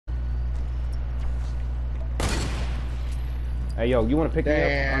Hey, yo, you want to pick me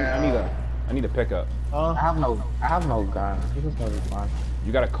up? I need a pickup. I have no gun. He just gonna be fine.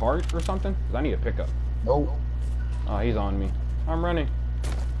 You got a cart or something? Cause I need a pickup. Nope. Oh, he's on me. I'm running.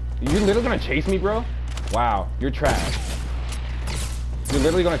 You literally gonna chase me, bro? Wow, you're trash. You're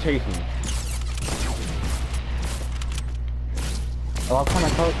literally gonna chase me. Oh, I'm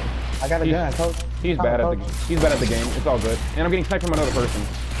coming, coach. I got a gun, coach. He's bad at the game. It's all good. And I'm getting sniped from another person.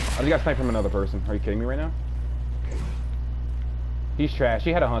 I just got sniped from another person. Are you kidding me right now? He's trash.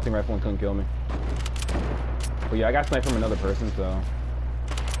 He had a hunting rifle and couldn't kill me. But yeah, I got sniped from another person, so.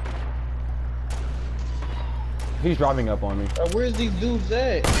 He's driving up on me. Where's these dudes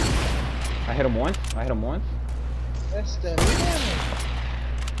at? I hit him once. That's the man.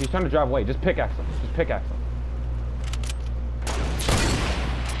 He's trying to drive away. Just pickaxe him.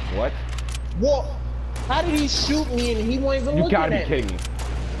 What? What? How did he shoot me and he wasn't even looking at me? You gotta be kidding me.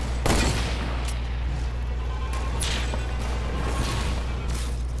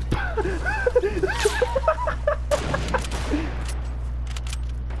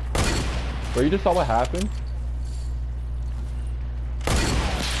 Bro, you just saw what happened?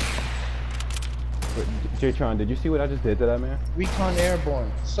 J-Tron, did you see what I just did to that man? Recon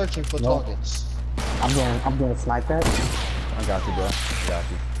airborne, searching for targets. I'm gonna snipe that. I got you, bro. I got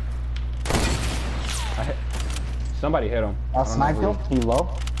you. Somebody hit him. I'll snipe him. He low.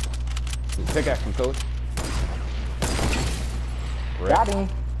 Pickaxe him, coach. Got him.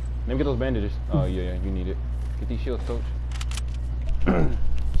 Let me get those bandages. Oh yeah, you need it. Get these shields, coach.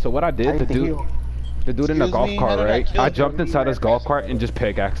 So what I did, the dude in the golf cart, right? I jumped inside his golf cart and just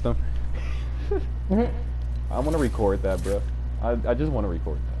pickaxed him. I want to record that, bro. I just want to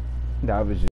record that. That was just